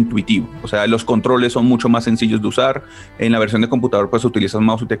mucho más intuitivo, o sea, los controles son mucho más sencillos de usar. En la versión de computador pues utilizas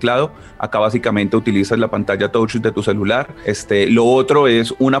mouse y teclado, acá básicamente utilizas la pantalla touch de tu celular. Lo otro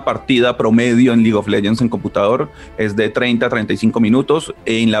es una partida promedio en League of Legends en computador es de 30 a 35 minutos.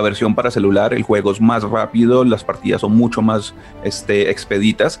 En la versión para celular el juego es más rápido, las partidas son mucho más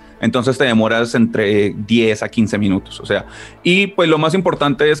expeditas, entonces te demoras entre 10 a 15 minutos, o sea, y pues lo más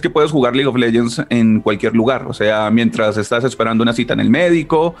importante es que puedes jugar League of Legends en cualquier lugar, o sea, mientras estás esperando una cita en el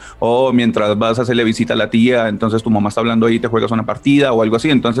médico o mientras vas a hacerle visita a la tía, entonces tu mamá está hablando ahí, te juegas una partida o algo así.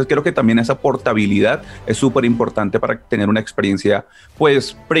 Entonces creo que también esa portabilidad es súper importante para tener una experiencia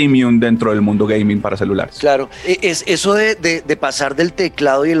pues premium dentro del mundo gaming para celulares. Claro, es eso de pasar del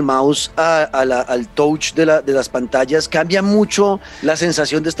teclado y el mouse al touch de las pantallas, ¿cambia mucho la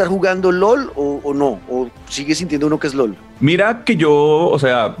sensación de estar jugando LOL o no? ¿O sigue sintiendo uno que es LOL? Mira que yo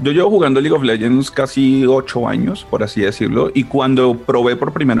llevo jugando League of Legends casi 8 años, por así decirlo, y cuando probé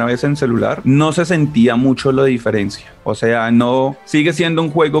por primera vez en celular, no se sentía mucho la diferencia. O sea, no, sigue siendo un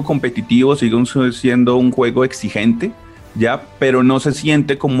juego competitivo, sigue siendo un juego exigente, ya, pero no se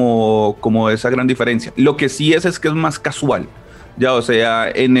siente como esa gran diferencia. Lo que sí es que es más casual, ya, o sea,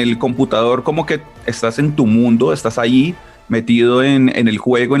 en el computador como que estás en tu mundo, estás ahí, metido en el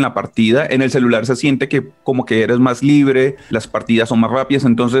juego, en la partida. En el celular se siente que como que eres más libre, las partidas son más rápidas.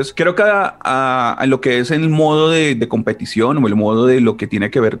 Entonces creo que a lo que es el modo de competición o el modo de lo que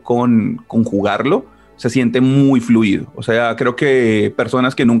tiene que ver con jugarlo, se siente muy fluido. O sea, creo que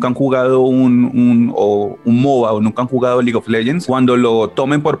personas que nunca han jugado un MOBA o nunca han jugado League of Legends, cuando lo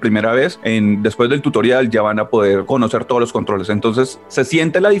tomen por primera vez, después del tutorial ya van a poder conocer todos los controles. Entonces se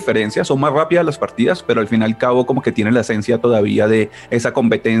siente la diferencia, son más rápidas las partidas, pero al fin y al cabo como que tiene la esencia todavía de esa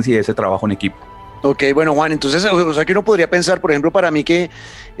competencia y ese trabajo en equipo. Ok, bueno, Juan, entonces, o sea que uno podría pensar, por ejemplo, para mí que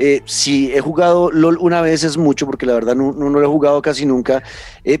si he jugado LOL una vez es mucho, porque la verdad no lo he jugado casi nunca.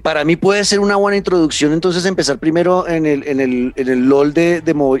 Para mí puede ser una buena introducción, entonces empezar primero en el LOL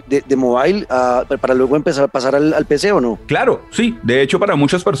de mobile para luego empezar a pasar al PC, ¿o no? Claro, sí. De hecho, para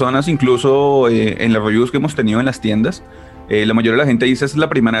muchas personas, incluso en las reviews que hemos tenido en las tiendas, la mayoría de la gente dice, es la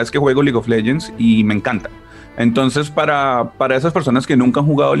primera vez que juego League of Legends y me encanta. Entonces, para esas personas que nunca han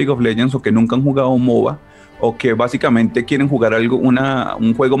jugado League of Legends o que nunca han jugado un MOBA o que básicamente quieren jugar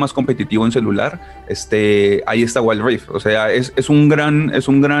un juego más competitivo en celular, ahí está Wild Rift. O sea, es una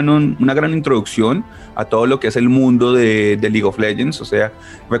gran introducción a todo lo que es el mundo de League of Legends. O sea,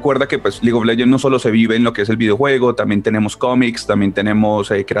 recuerda que pues League of Legends no solo se vive en lo que es el videojuego, también tenemos cómics, también tenemos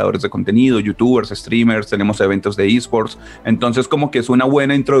creadores de contenido, youtubers, streamers, tenemos eventos de esports. Entonces como que es una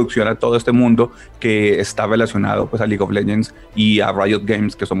buena introducción a todo este mundo que está relacionado pues a League of Legends y a Riot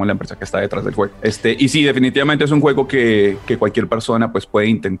Games, que somos la empresa que está detrás del juego. Y sí, definitivamente es un juego que cualquier persona pues puede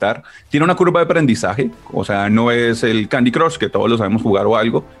intentar. Tiene una curva de aprendizaje, o sea, no es el Candy Crush, que todos lo sabemos jugar o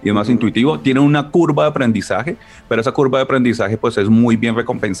algo, y es más intuitivo. Tiene una curva de aprendizaje, pero esa curva de aprendizaje pues es muy bien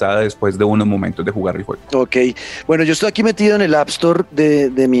recompensada después de unos momentos de jugar el juego. Ok, bueno, yo estoy aquí metido en el App Store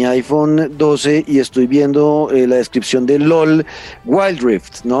de mi iPhone 12 y estoy viendo la descripción de LOL Wild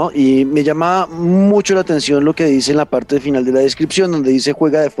Rift, ¿no? Y me llama mucho la atención lo que dice en la parte final de la descripción, donde dice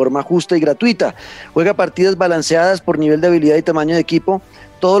juega de forma justa y gratuita, juega partidas balanceadas por nivel de habilidad y tamaño de equipo.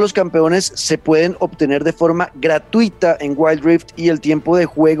 Todos los campeones se pueden obtener de forma gratuita en Wild Rift y el tiempo de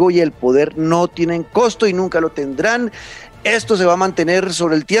juego y el poder no tienen costo y nunca lo tendrán. ¿Esto se va a mantener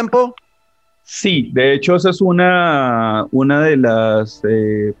sobre el tiempo? Sí, de hecho esa es una de las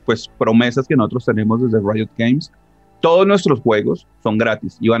pues promesas que nosotros tenemos desde Riot Games. Todos nuestros juegos son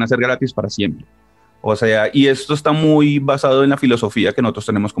gratis y van a ser gratis para siempre. O sea, y esto está muy basado en la filosofía que nosotros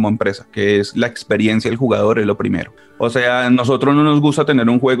tenemos como empresa, que es la experiencia del jugador es lo primero. O sea, a nosotros no nos gusta tener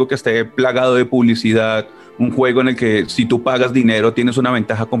un juego que esté plagado de publicidad, un juego en el que si tú pagas dinero tienes una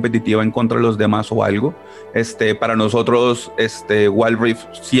ventaja competitiva en contra de los demás o algo. Para nosotros, Wild Rift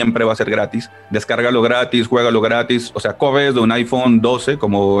siempre va a ser gratis. Descárgalo gratis, juégalo gratis. O sea, corres de un iPhone 12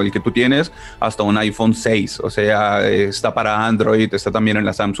 como el que tú tienes hasta un iPhone 6. O sea, está para Android, está también en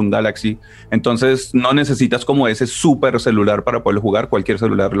la Samsung Galaxy. Entonces, no necesitas como ese súper celular para poder jugar. Cualquier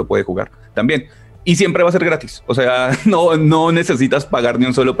celular lo puede jugar también. Y siempre va a ser gratis. O sea, no necesitas pagar ni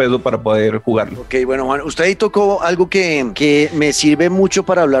un solo peso para poder jugarlo. Ok, bueno, Juan, usted ahí tocó algo que me sirve mucho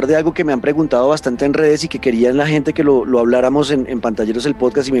para hablar de algo que me han preguntado bastante en redes y que querían la gente que lo habláramos en Pantalleros el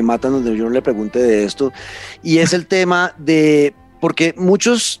podcast y me matan donde yo no le pregunte de esto. Y es el tema de, porque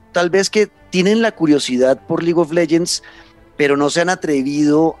muchos tal vez que tienen la curiosidad por League of Legends, pero no se han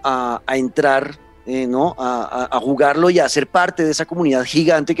atrevido a entrar, ¿no? A jugarlo y a ser parte de esa comunidad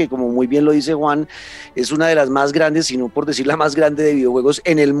gigante que, como muy bien lo dice Juan, es una de las más grandes, si no por decir la más grande de videojuegos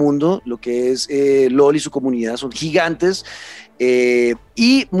en el mundo. Lo que es LOL y su comunidad son gigantes.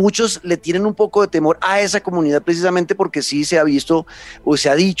 Y muchos le tienen un poco de temor a esa comunidad precisamente porque sí se ha visto o se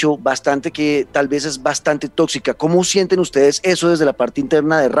ha dicho bastante que tal vez es bastante tóxica. ¿Cómo sienten ustedes eso desde la parte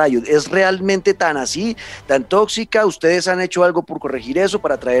interna de Riot? ¿Es realmente tan así, tan tóxica? ¿Ustedes han hecho algo por corregir eso,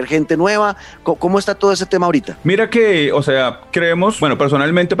 para traer gente nueva? ¿Cómo está todo ese tema ahorita? Mira que, o sea, creemos, bueno,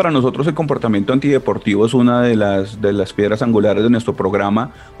 personalmente para nosotros el comportamiento antideportivo es una de las piedras angulares de nuestro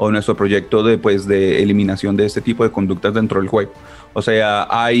programa o de nuestro proyecto de eliminación de este tipo de conductas dentro del juego. O sea,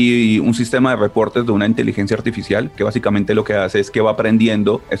 hay un sistema de reportes de una inteligencia artificial que básicamente lo que hace es que va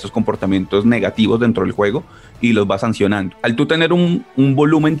aprendiendo estos comportamientos negativos dentro del juego y los va sancionando. Al tú tener un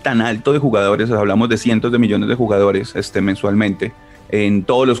volumen tan alto de jugadores, hablamos de cientos de millones de jugadores mensualmente, en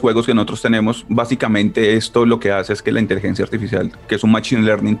todos los juegos que nosotros tenemos, básicamente esto lo que hace es que la inteligencia artificial, que es un machine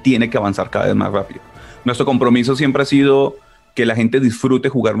learning, tiene que avanzar cada vez más rápido. Nuestro compromiso siempre ha sido que la gente disfrute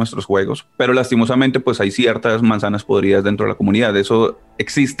jugar nuestros juegos, pero lastimosamente pues hay ciertas manzanas podridas dentro de la comunidad. Eso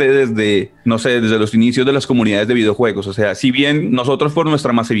existe desde, no sé, desde los inicios de las comunidades de videojuegos. O sea, si bien nosotros por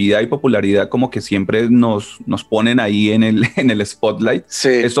nuestra masividad y popularidad como que siempre nos ponen ahí en el spotlight, sí,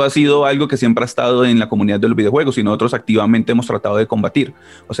 esto ha sido algo que siempre ha estado en la comunidad de los videojuegos y nosotros activamente hemos tratado de combatir.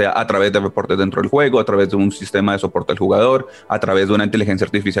 O sea, a través de reportes dentro del juego, a través de un sistema de soporte al jugador, a través de una inteligencia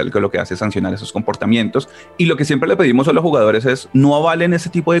artificial que lo que hace es sancionar esos comportamientos. Y lo que siempre le pedimos a los jugadores es no avalen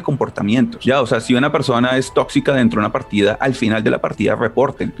ese tipo de comportamientos. Ya, o sea, si una persona es tóxica dentro de una partida, al final de la partida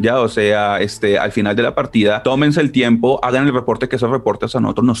reporten. Ya, o sea, al final de la partida, tómense el tiempo, hagan el reporte, que esos reportes a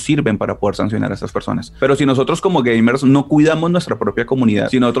nosotros nos sirven para poder sancionar a esas personas. Pero si nosotros como gamers no cuidamos nuestra propia comunidad,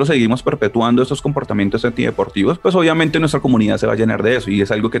 si nosotros seguimos perpetuando esos comportamientos antideportivos, pues obviamente nuestra comunidad se va a llenar de eso y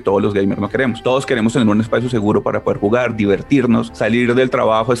es algo que todos los gamers no queremos. Todos queremos tener un espacio seguro para poder jugar, divertirnos, salir del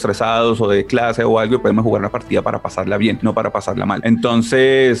trabajo estresados o de clase o algo y podemos jugar una partida para pasarla bien, no para pasarla mal.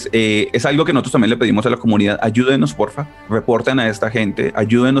 Entonces, es algo que nosotros también le pedimos a la comunidad: ayúdenos, porfa, reporten a esta gente,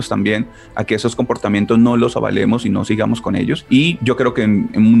 ayúdenos también a que esos comportamientos no los avalemos y no sigamos con ellos. Y yo creo que en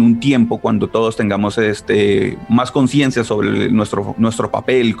un tiempo, cuando todos tengamos más conciencia sobre nuestro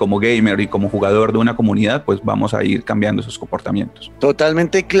papel como gamer y como jugador de una comunidad, pues vamos a ir cambiando esos comportamientos.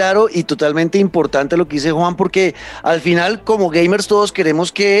 Totalmente claro y totalmente importante lo que dice Juan, porque al final como gamers todos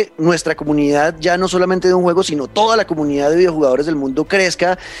queremos que nuestra comunidad, ya no solamente de un juego, sino toda la comunidad de videojugadores del mundo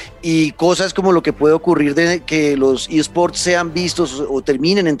crezca, y cosas como lo que puede ocurrir de que los eSports sean vistos o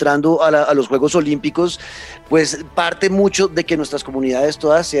terminen entrando a los Juegos Olímpicos, pues parte mucho de que nuestras comunidades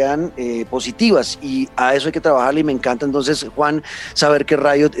todas sean positivas, y a eso hay que trabajarle, y me encanta entonces, Juan, saber que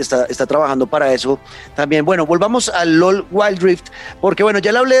Riot está trabajando para eso también. Bueno, volvamos al LOL Wild Rift, porque bueno,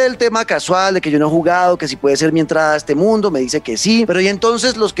 ya le hablé del tema casual, de que yo no he jugado, que si puede ser mi entrada a este mundo, me dice que sí, pero y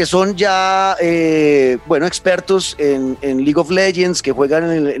entonces los que son ya, bueno, expertos en League of Legends, que juegan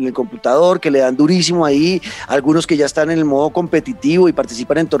en el computador, que le dan durísimo ahí, algunos que ya están en el modo competitivo y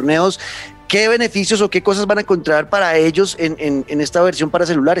participan en torneos, ¿qué beneficios o qué cosas van a encontrar para ellos en esta versión para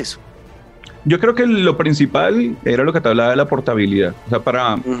celulares? Yo creo que lo principal era lo que te hablaba de la portabilidad. O sea,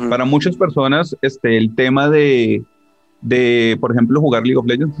 para muchas personas, el tema de, por ejemplo, jugar League of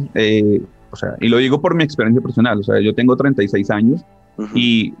Legends, o sea, y lo digo por mi experiencia personal, o sea, yo tengo 36 años,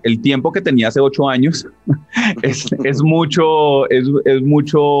 y el tiempo que tenía hace 8 años es mucho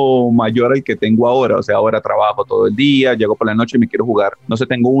mayor al que tengo ahora. O sea, ahora trabajo todo el día, llego por la noche y me quiero jugar. No sé,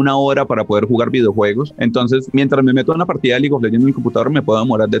 tengo 1 hora para poder jugar videojuegos. Entonces, mientras me meto en una partida de League of Legends en el computador, me puedo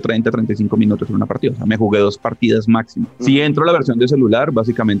demorar de 30 a 35 minutos en una partida. O sea, me jugué 2 partidas máximo. Si entro a la versión de celular,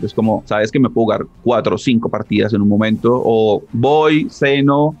 básicamente es como, sabes que me puedo jugar 4 o 5 partidas en un momento, o voy,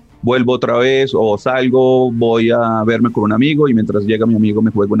 ceno, vuelvo otra vez, o salgo, voy a verme con un amigo y mientras llega mi amigo me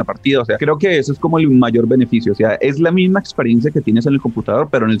juego una partida. O sea, creo que eso es como el mayor beneficio. O sea, es la misma experiencia que tienes en el computador,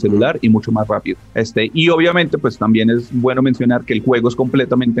 pero en el celular y mucho más rápido. Y obviamente, pues también es bueno mencionar que el juego es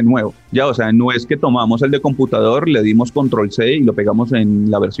completamente nuevo. Ya, o sea, no es que tomamos el de computador, le dimos control C y lo pegamos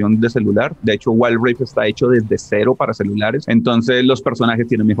en la versión de celular. De hecho, Wild Rift está hecho desde cero para celulares. Entonces, los personajes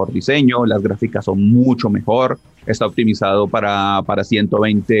tienen mejor diseño, las gráficas son mucho mejor, está optimizado para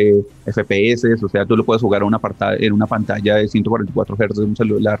 120 FPS, o sea, tú lo puedes jugar en una pantalla de 144 Hz de un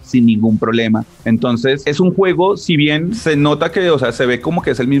celular sin ningún problema. Entonces, es un juego, si bien se nota que, o sea, se ve como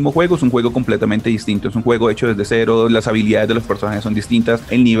que es el mismo juego, es un juego completamente distinto, es un juego hecho desde cero, las habilidades de los personajes son distintas,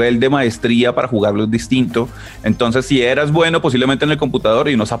 el nivel de maestría para jugarlo es distinto. Entonces, si eras bueno posiblemente en el computador,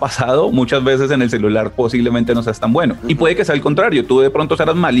 y nos ha pasado muchas veces en el celular, posiblemente no seas tan bueno. Y puede que sea el contrario, tú de pronto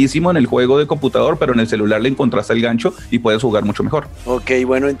serás malísimo en el juego de computador, pero en el celular le encontraste el gancho y puedes jugar mucho mejor. Ok,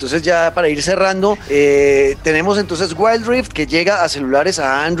 bueno, entonces ya para ir cerrando, tenemos entonces Wild Rift, que llega a celulares,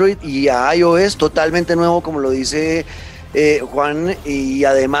 a Android y a iOS, totalmente nuevo, como lo dice Juan, y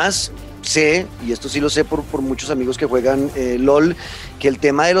además sé, y esto sí lo sé por muchos amigos que juegan LOL, que el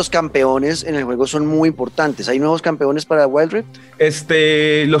tema de los campeones en el juego son muy importantes. ¿Hay nuevos campeones para Wild Rift?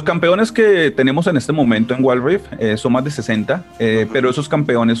 Los campeones que tenemos en este momento en Wild Rift son más de 60, pero esos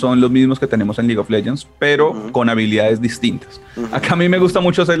campeones son los mismos que tenemos en League of Legends, pero con habilidades distintas. Acá a mí me gusta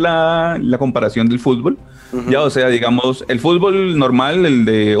mucho hacer la comparación del fútbol. Ya, o sea, digamos, el fútbol normal, el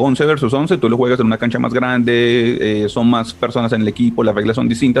de 11 versus 11, tú lo juegas en una cancha más grande, son más personas en el equipo, las reglas son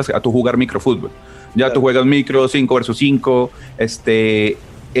distintas a tú jugar microfútbol. Ya claro. Tú juegas micro 5 versus 5, es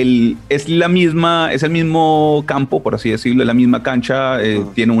el mismo campo, por así decirlo, es la misma cancha,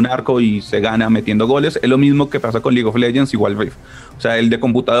 tiene un arco y se gana metiendo goles. Es lo mismo que pasa con League of Legends y Wild Rift. O sea, el de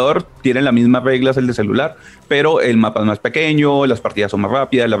computador tiene las mismas reglas, el de celular, pero el mapa es más pequeño, las partidas son más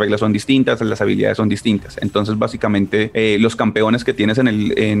rápidas, las reglas son distintas, las habilidades son distintas. Entonces, básicamente, los campeones que tienes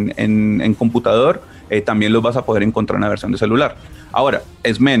en computador también los vas a poder encontrar en la versión de celular. Ahora,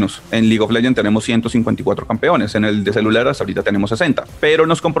 es menos. En League of Legends tenemos 154 campeones. En el de celular hasta ahorita tenemos 60. Pero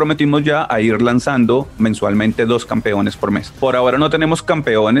nos comprometimos ya a ir lanzando mensualmente 2 campeones por mes. Por ahora no tenemos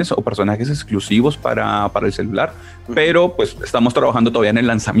campeones o personajes exclusivos para el celular, pero pues estamos trabajando todavía en el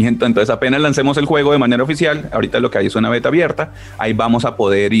lanzamiento. Entonces apenas lancemos el juego de manera oficial, ahorita lo que hay es una beta abierta, ahí vamos a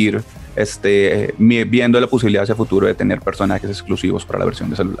poder ir viendo la posibilidad hacia futuro de tener personajes exclusivos para la versión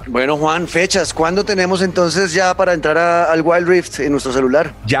de celular. Bueno, Juan, fechas, ¿cuándo tenemos entonces ya para entrar al Wild Rift en nuestro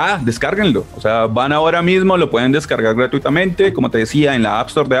celular? Ya, descárguenlo, o sea, van ahora mismo, lo pueden descargar gratuitamente, como te decía, en la App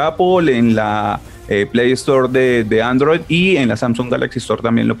Store de Apple, en la Play Store de Android y en la Samsung Galaxy Store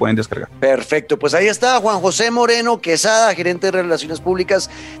también lo pueden descargar. Perfecto, pues ahí está Juan José Moreno Quesada, gerente de Relaciones Públicas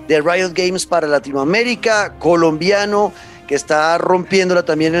de Riot Games para Latinoamérica, colombiano, que está rompiéndola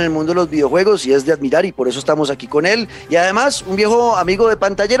también en el mundo de los videojuegos y es de admirar y por eso estamos aquí con él. Y además, un viejo amigo de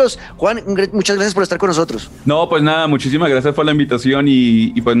pantalleros. Juan, muchas gracias por estar con nosotros. No, pues nada, muchísimas gracias por la invitación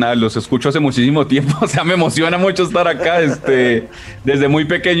y pues nada, los escucho hace muchísimo tiempo, o sea, me emociona mucho estar acá, desde muy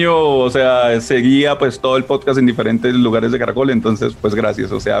pequeño, o sea, seguía pues todo el podcast en diferentes lugares de Caracol, entonces pues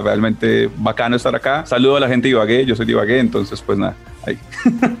gracias, o sea, realmente bacano estar acá. Saludo a la gente de Ibagué, yo soy de Ibagué, entonces pues nada. Ahí.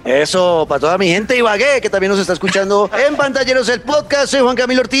 Eso, para toda mi gente de Ibagué que también nos está escuchando en Pantalleros el podcast. Soy Juan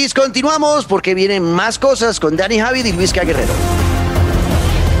Camilo Ortiz. Continuamos porque vienen más cosas con Dani Javid y Luis K. Guerrero.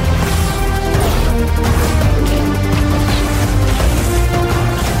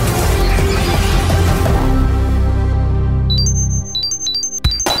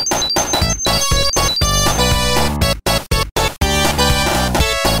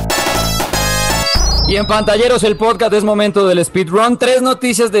 Y en Pantalleros, el podcast, es momento del speedrun. 3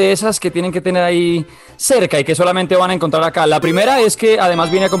 noticias de esas que tienen que tener ahí cerca y que solamente van a encontrar acá. La primera es que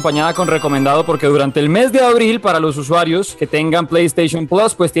además viene acompañada con recomendado porque durante el mes de abril, para los usuarios que tengan PlayStation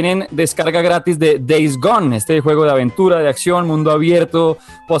Plus, pues tienen descarga gratis de Days Gone, este juego de aventura, de acción, mundo abierto,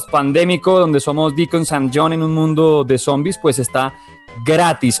 post-pandémico, donde somos Deacon St. John en un mundo de zombies, pues está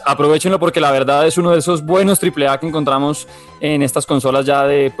gratis. Aprovechenlo porque la verdad es uno de esos buenos AAA que encontramos en estas consolas ya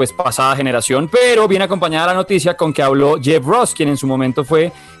de pues pasada generación, pero viene acompañada la noticia con que habló Jeff Ross, quien en su momento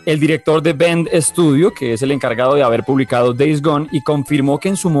fue el director de Bend Studio, que es el encargado de haber publicado Days Gone, y confirmó que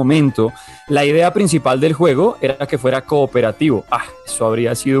en su momento la idea principal del juego era que fuera cooperativo. Eso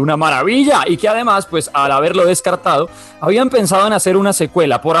habría sido una maravilla, y que además, pues al haberlo descartado, habían pensado en hacer una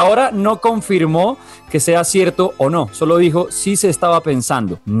secuela. Por ahora no confirmó que sea cierto o no, solo dijo sí se estaba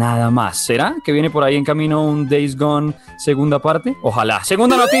pensando, nada más. ¿Será que viene por ahí en camino un Days Gone segunda parte? Ojalá.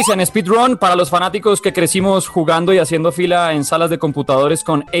 Segunda noticia en Speedrun, para los fanáticos que crecimos jugando y haciendo fila en salas de computadores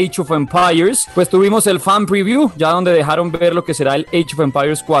con Age of Empires, pues tuvimos el fan preview, ya donde dejaron ver lo que será el Age of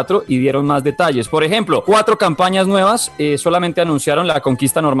Empires 4 y dieron más detalles. Por ejemplo, 4 campañas nuevas, solamente anunciaron la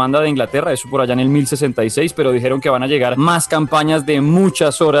conquista normanda de Inglaterra, eso por allá en el 1066, pero dijeron que van a llegar más campañas de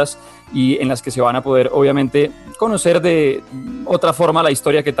muchas horas y en las que se van a poder obviamente conocer de otra forma la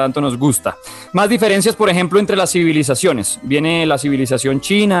historia que tanto nos gusta. Más diferencias, por ejemplo, entre las civilizaciones. Viene la civilización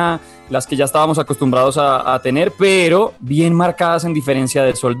china, las que ya estábamos acostumbrados a tener, pero bien marcadas en diferencia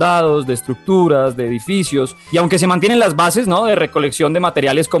de soldados, de estructuras, de edificios, y aunque se mantienen las bases, ¿no?, de recolección de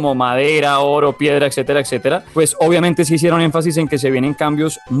materiales como madera, oro, piedra, etcétera, etcétera, pues obviamente sí hicieron énfasis en que se vienen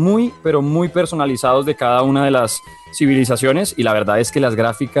cambios muy, pero muy personalizados de cada una de las civilizaciones, y la verdad es que las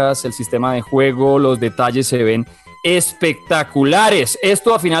gráficas, el sistema de juego, los detalles se ven espectaculares.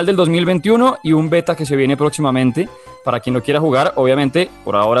 Esto a final del 2021 y un beta que se viene próximamente para quien lo quiera jugar, obviamente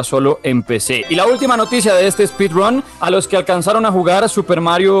por ahora solo en PC. Y la última noticia de este speedrun, a los que alcanzaron a jugar Super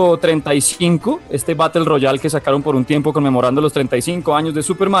Mario 35, este Battle Royale que sacaron por un tiempo conmemorando los 35 años de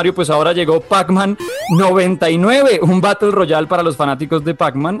Super Mario, pues ahora llegó Pac-Man 99, un Battle Royale para los fanáticos de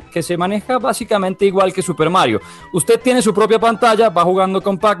Pac-Man que se maneja básicamente igual que Super Mario. Usted tiene su propia pantalla, va jugando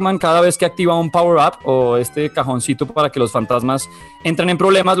con Pac-Man cada vez que activa un power-up o este cajoncito para que los fantasmas entren en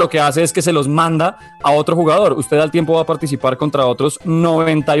problemas, lo que hace es que se los manda a otro jugador. Usted al tiempo va a participar contra otros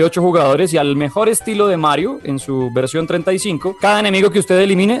 98 jugadores y al mejor estilo de Mario en su versión 35, cada enemigo que usted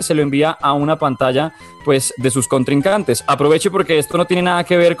elimine se lo envía a una pantalla pues de sus contrincantes. Aproveche porque esto no tiene nada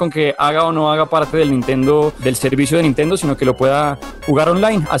que ver con que haga o no haga parte del Nintendo, del servicio de Nintendo, sino que lo pueda jugar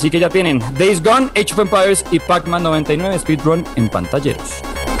online. Así que ya tienen Days Gone, Age of Empires y Pac-Man 99 Speedrun en pantalleros.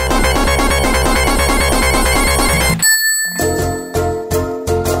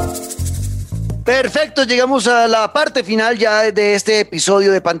 Perfecto, llegamos a la parte final ya de este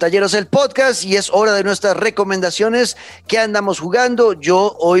episodio de Pantalleros, el podcast, y es hora de nuestras recomendaciones. ¿Qué andamos jugando?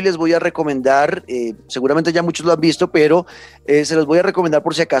 Yo hoy les voy a recomendar, seguramente ya muchos lo han visto, pero se los voy a recomendar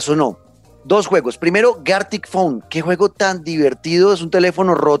por si acaso no. 2 juegos. Primero, Gartic Phone. Qué juego tan divertido. Es un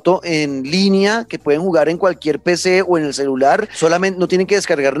teléfono roto en línea que pueden jugar en cualquier PC o en el celular. Solamente no tienen que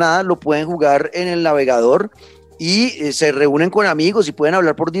descargar nada, lo pueden jugar en el navegador. Y se reúnen con amigos y pueden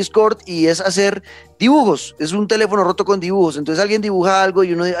hablar por Discord y es hacer dibujos. Es un teléfono roto con dibujos. Entonces alguien dibuja algo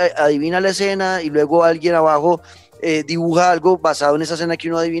y uno adivina la escena y luego alguien abajo dibuja algo basado en esa escena que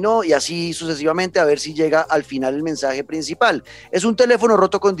uno adivinó y así sucesivamente a ver si llega al final el mensaje principal. Es un teléfono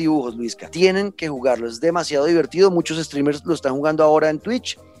roto con dibujos, Luisca. Tienen que jugarlo. Es demasiado divertido. Muchos streamers lo están jugando ahora en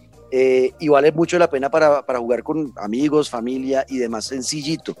Twitch. Y vale mucho la pena para jugar con amigos, familia y demás,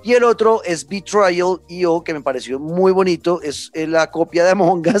 sencillito. Y el otro es Betrayal.io, que me pareció muy bonito. Es la copia de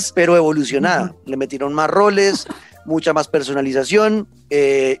Among Us, pero evolucionada. Le metieron más roles, mucha más personalización,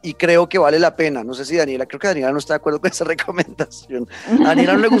 y creo que vale la pena. No sé si Daniela, creo que Daniela no está de acuerdo con esa recomendación. A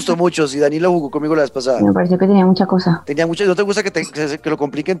Daniela no le gustó mucho, si Daniela jugó conmigo la vez pasada. Me pareció que tenía mucha cosa. Tenía mucha, ¿no te gusta que lo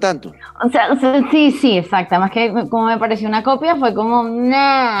compliquen tanto? O sea, sí, exacto. Más que como me pareció una copia, fue como,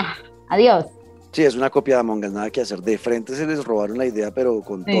 nah, adiós. Sí, es una copia de Among Us, nada que hacer. De frente se les robaron la idea, pero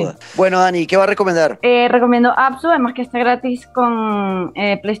con toda. Bueno, Dani, ¿qué va a recomendar? Recomiendo Apsu, además que está gratis con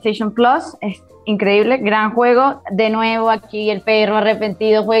PlayStation Plus. Es increíble, gran juego. De nuevo, aquí el perro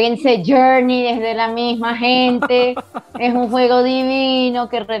arrepentido. Jueguense Journey desde la misma gente. Es un juego divino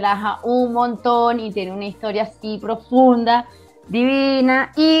que relaja un montón y tiene una historia así profunda,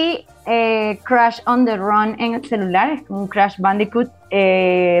 divina. Y Crash on the Run en el celular, es como un Crash Bandicoot.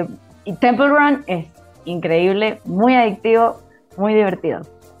 Y Temple Run es increíble, muy adictivo, muy divertido.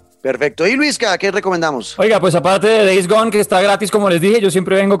 Perfecto. ¿Y Luisca, qué recomendamos? Oiga, pues aparte de Days Gone, que está gratis, como les dije, yo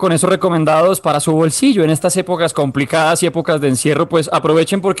siempre vengo con esos recomendados para su bolsillo. En estas épocas complicadas y épocas de encierro, pues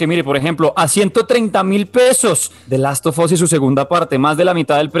aprovechen porque, mire, por ejemplo, a 130,000 pesos The Last of Us y su segunda parte, más de la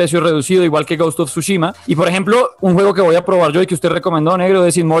mitad del precio reducido, igual que Ghost of Tsushima. Y, por ejemplo, un juego que voy a probar yo y que usted recomendó, negro,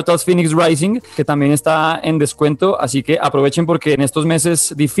 es Immortals Phoenix Rising, que también está en descuento. Así que aprovechen porque en estos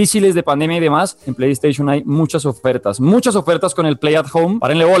meses difíciles de pandemia y demás, en PlayStation hay muchas ofertas con el Play at Home.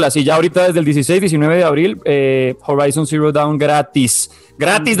 Párenle bolas. Y ya ahorita desde el 16-19 de abril, Horizon Zero Dawn gratis.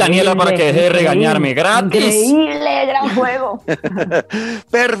 Gratis, Daniela, para que deje de regañarme. Gratis. Increíble, gran juego.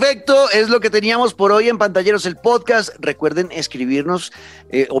 Perfecto, es lo que teníamos por hoy en Pantalleros, el podcast. Recuerden escribirnos,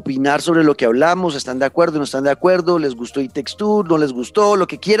 opinar sobre lo que hablamos. ¿Están de acuerdo? ¿No están de acuerdo? ¿Les gustó el textur? ¿No les gustó? Lo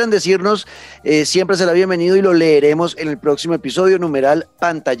que quieran decirnos, siempre será bienvenido y lo leeremos en el próximo episodio. Numeral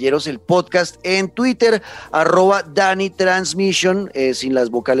Pantalleros, el podcast en Twitter, @DaniTransmission, sin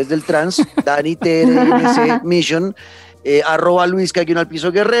las vocales del trans, Dani TRNC Mission.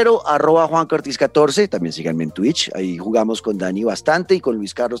 @Luis_Guerrero, @JuanCortis14, también síganme en Twitch, ahí jugamos con Dani bastante y con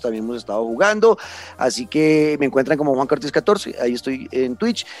Luis Carlos también hemos estado jugando, así que me encuentran como JuanCortis14, ahí estoy en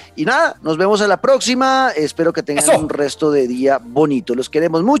Twitch, y nada, nos vemos a la próxima, espero que tengan un resto de día bonito, los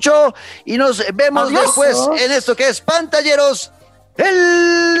queremos mucho y nos vemos después en esto que es Pantalleros, el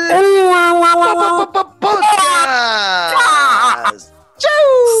podcast.